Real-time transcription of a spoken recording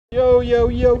Yo,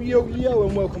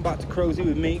 and welcome back to Crozy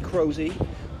with me, Crozy.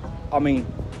 I mean,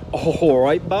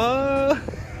 alright, bro.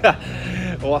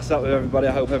 What's up with everybody?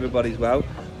 I hope everybody's well.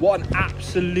 What an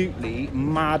absolutely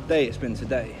mad day it's been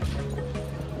today.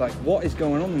 Like, what is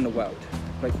going on in the world?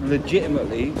 Like,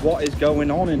 legitimately, what is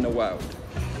going on in the world?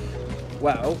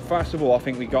 Well, first of all, I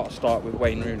think we got to start with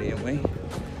Wayne Rooney, haven't we?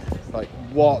 Like,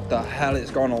 what the hell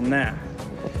is going on there?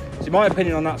 See, my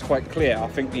opinion on that's quite clear. I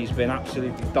think he's been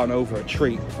absolutely done over a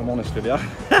treat, if I'm honest with you.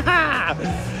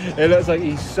 It looks like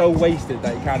he's so wasted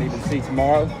that he can't even see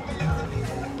tomorrow.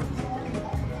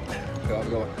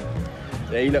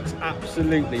 Yeah, he looks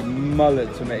absolutely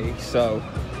mullered to me, so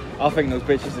I think those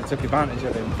bitches that took advantage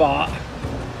of him, but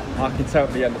I can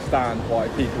totally understand why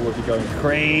people would be going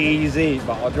crazy.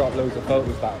 But I'll drop loads of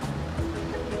photos down.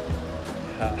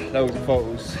 Loads of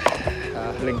photos.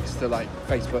 Links to like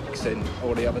Facebooks and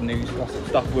all the other news gossip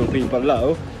stuff will be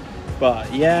below.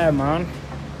 But yeah, man,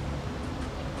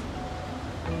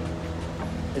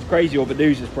 it's crazy all the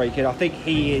news is breaking. I think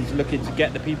he is looking to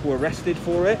get the people arrested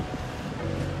for it,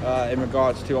 in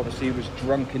regards to, obviously, he was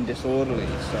drunk and disorderly,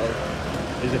 so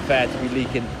is it fair to be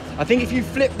leaking? I think if you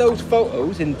flip those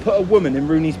photos and put a woman in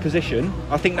Rooney's position,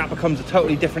 I think that becomes a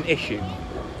totally different issue.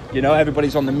 You know,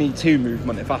 everybody's on the Me Too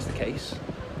movement if that's the case.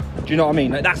 Do you know what I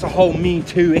mean? Like, that's a whole Me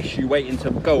Too issue waiting to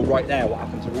go right there, what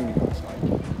happened to Rooney last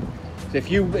night. So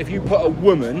if you put a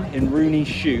woman in Rooney's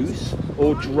shoes,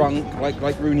 or drunk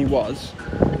like Rooney was,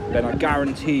 then I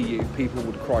guarantee you people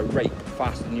would cry rape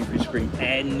faster than you could scream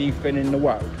anything in the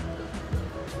world.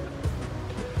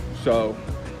 So,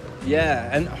 yeah,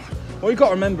 and what you got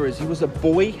to remember is he was a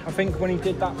boy, I think, when he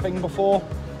did that thing before.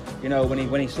 You know,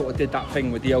 when he sort of did that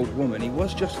thing with the old woman, he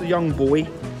was just a young boy.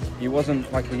 He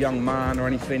wasn't like a young man or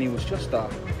anything. He was just a,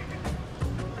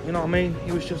 you know what I mean?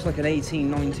 He was just like an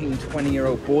 18, 19,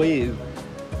 20-year-old boy who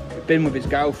had been with his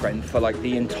girlfriend for like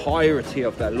the entirety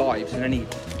of their lives. And then he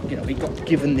got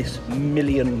given this £1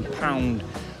 million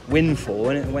windfall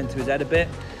and it went to his head a bit.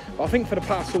 But I think for the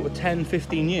past sort of 10,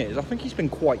 15 years, I think he's been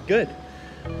quite good.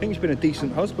 I think he's been a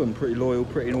decent husband, pretty loyal,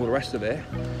 pretty and all the rest of it.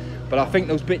 But I think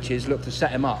those bitches look to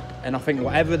set him up. And I think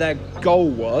whatever their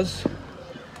goal was,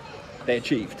 they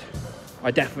achieved. I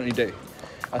definitely do.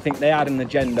 I think they had an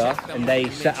agenda and they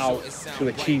set out to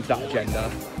achieve that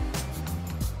agenda.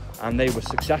 And they were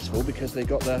successful because they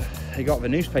got the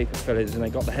newspaper fillers and they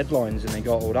got the headlines and they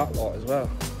got all that lot as well.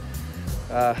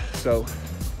 So,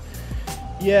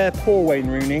 yeah, poor Wayne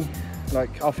Rooney.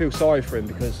 Like, I feel sorry for him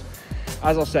because,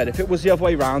 as I said, if it was the other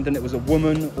way around and it was a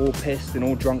woman all pissed and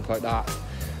all drunk like that,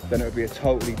 then it would be a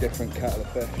totally different kettle of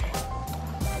fish.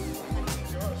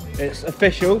 It's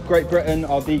official, Great Britain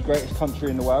are the greatest country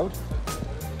in the world.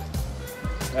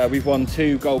 We've won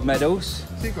 2 gold medals.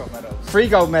 2 gold medals. 3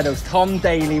 gold medals. Tom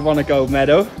Daley won a gold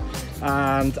medal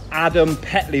and Adam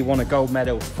Petley won a gold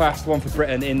medal. First one for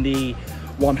Britain in the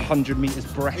 100 metres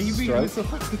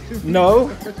breaststroke.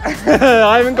 No,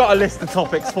 I haven't got a list of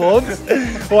topics, Forbes.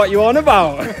 What you on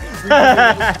about?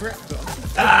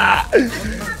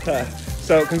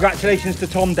 So congratulations to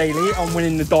Tom Daley on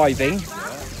winning the diving.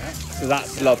 So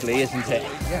that's lovely, isn't it?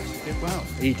 Yes, he did well.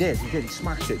 He did, he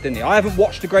smashed it, didn't he? I haven't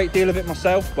watched a great deal of it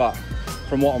myself, but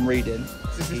from what I'm reading...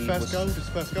 This is his first gold? His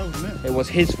first gold, isn't it? It was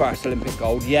his first Olympic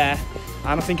gold, yeah.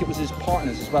 And I think it was his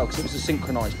partner's as well, because it was a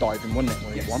synchronised diving, wasn't it,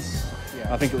 when he won?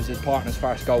 Yeah. I think it was his partner's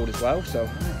first gold as well, so...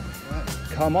 Yeah.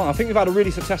 Come on, I think we've had a really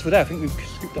successful day. I think we've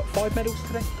scooped up 5 medals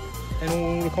today in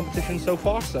all the competitions so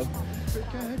far, so... Pretty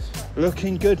good.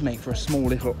 Looking good, mate, for a small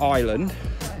little island.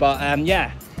 But,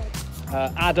 yeah.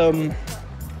 Adam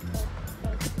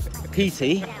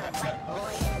Peaty,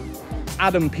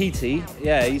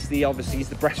 yeah, he's the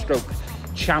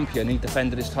breaststroke champion. He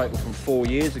defended his title from 4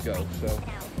 years ago. So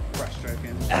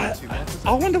breaststroking.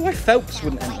 I wonder why Phelps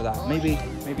wouldn't enter that. Maybe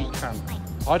he can.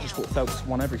 I just thought Phelps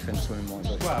won everything swimming wise.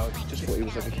 Well, just thought he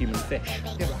was like a human fish.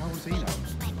 Yeah, but how was he now?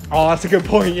 Oh, that's a good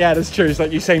point. Yeah, that's true. It's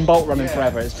like Usain Bolt running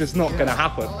forever. It's just not going to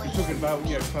happen. You're talking about,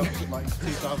 Phelps at like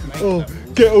 2008. Oh,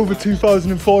 get over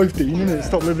 2005, Dean, innit?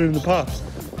 Stop living in the past.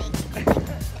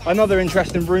 Another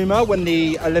interesting rumour when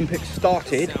the Olympics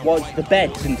started was the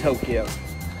beds in Tokyo.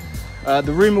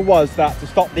 The rumour was that to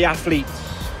stop the athletes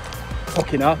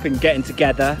hooking up and getting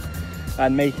together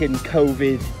and making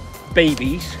COVID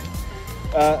babies,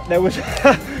 there was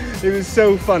it was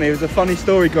so funny. It was a funny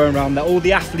story going around that all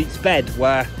the athletes' beds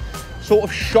were sort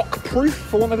of shock-proof,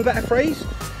 for want of a better phrase.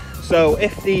 So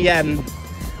if the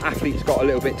athletes got a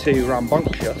little bit too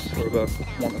rambunctious, for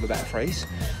want of a better phrase,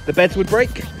 the beds would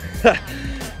break.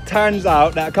 Turns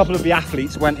out that a couple of the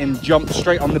athletes went and jumped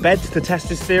straight on the beds to test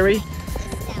this theory.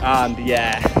 And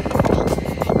yeah,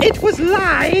 it was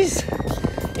lies.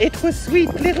 It was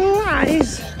sweet little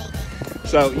lies.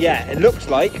 So yeah, it looks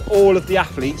like all of the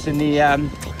athletes in the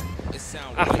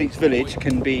athletes village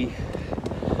can be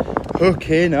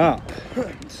hooking up.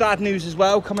 Sad news as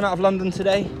well coming out of London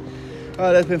today.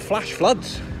 There's been flash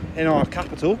floods in our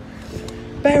capital.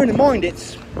 Bearing in mind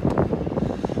it's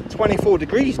 24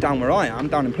 degrees down where I am,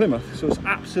 down in Plymouth, so it's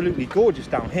absolutely gorgeous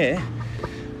down here.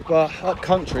 But up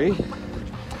country,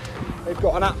 they've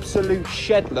got an absolute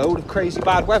shed load of crazy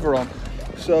bad weather on.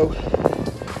 So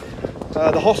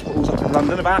the hospitals up in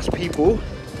London have asked people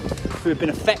who have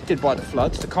been affected by the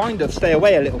floods to kind of stay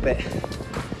away a little bit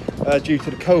due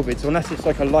to the COVID. So unless it's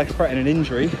like a life-threatening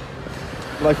injury,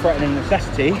 life-threatening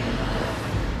necessity,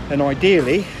 then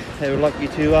ideally they would like you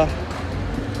to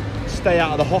stay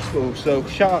out of the hospital. So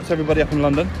shout out to everybody up in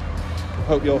London.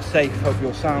 Hope you're safe, hope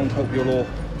you're sound, hope you're all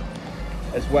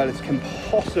as well as can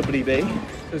possibly be.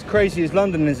 As crazy as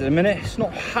London is at the minute, it's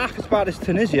not half as bad as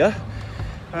Tunisia.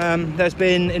 There's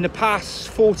been, in the past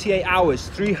 48 hours,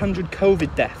 300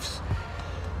 COVID deaths,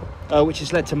 which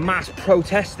has led to mass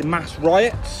protests and mass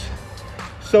riots.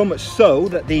 So much so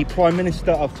that the Prime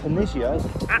Minister of Tunisia has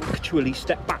actually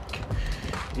stepped back.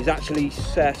 He's actually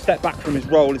stepped back from his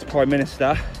role as Prime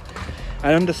Minister.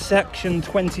 And under section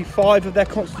 25 of their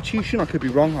constitution, I could be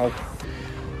wrong, I'll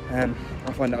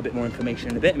find out a bit more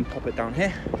information in a bit and pop it down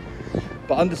here.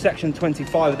 But under section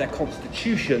 25 of their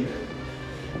constitution,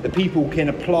 the people can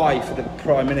apply for the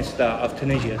Prime Minister of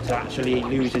Tunisia to actually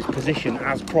lose his position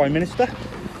as Prime Minister.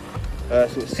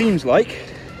 So it seems like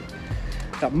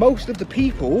that most of the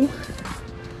people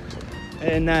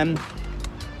in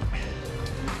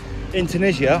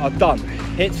Tunisia are done.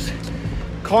 It's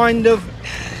kind of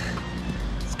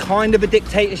a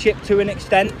dictatorship to an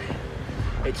extent.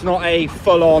 It's not a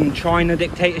full-on China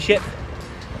dictatorship,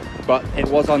 but it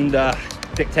was under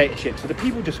dictatorship. So the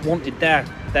people just wanted their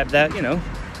you know,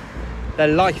 their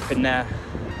life and their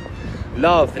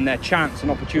love and their chance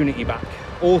and opportunity back,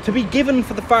 or to be given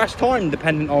for the first time,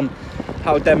 depending on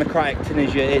how democratic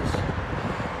Tunisia is.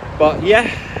 But yeah,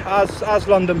 as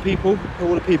London people,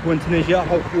 all the people in Tunisia, I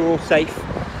hope you're all safe.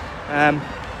 And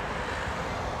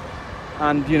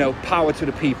you know, power to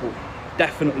the people.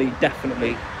 Definitely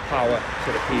power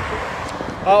to the people.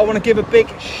 I want to give a big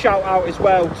shout out as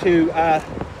well to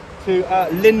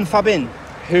Lin Fabin,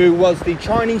 who was the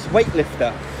Chinese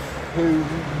weightlifter who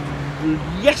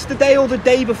yesterday or the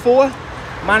day before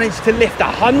managed to lift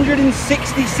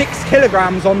 166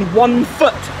 kilograms on 1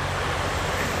 foot.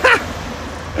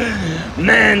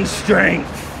 Man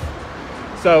strength.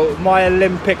 So my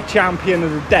Olympic champion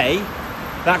of the day,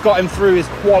 that got him through his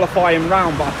qualifying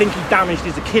round, but I think he damaged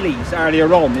his Achilles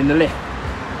earlier on in the lift.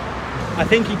 I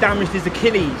think he damaged his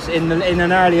Achilles in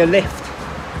an earlier lift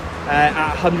at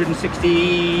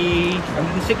 160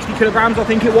 kilograms, I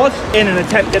think it was, in an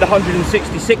attempted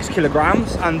 166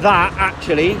 kilograms, and that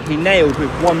actually he nailed with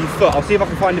 1 foot. I'll see if I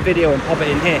can find the video and pop it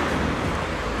in here.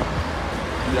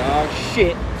 Oh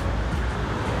shit.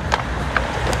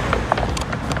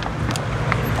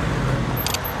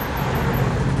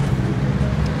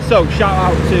 So shout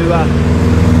out to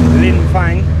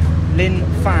Lin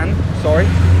Fan, sorry,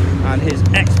 and his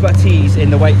expertise in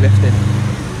the weightlifting,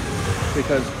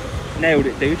 because nailed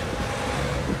it, dude.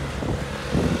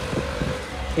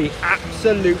 He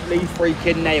absolutely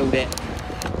freaking nailed it.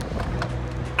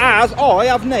 As I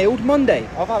have nailed Monday.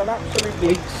 I've had an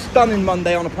absolutely stunning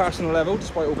Monday on a personal level,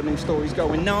 despite all the news stories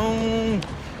going on.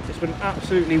 It's been an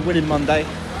absolutely winning Monday.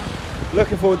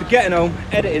 Looking forward to getting home,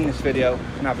 editing this video,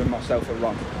 and having myself a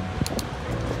run.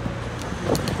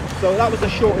 So that was a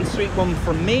short and sweet one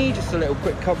from me, just a little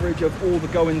quick coverage of all the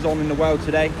goings on in the world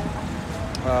today.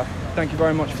 Thank you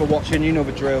very much for watching. You know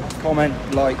the drill. Comment,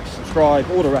 like, subscribe,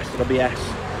 all the rest of the BS,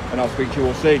 and I'll speak to you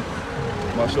all soon.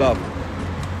 Much love.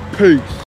 Peace.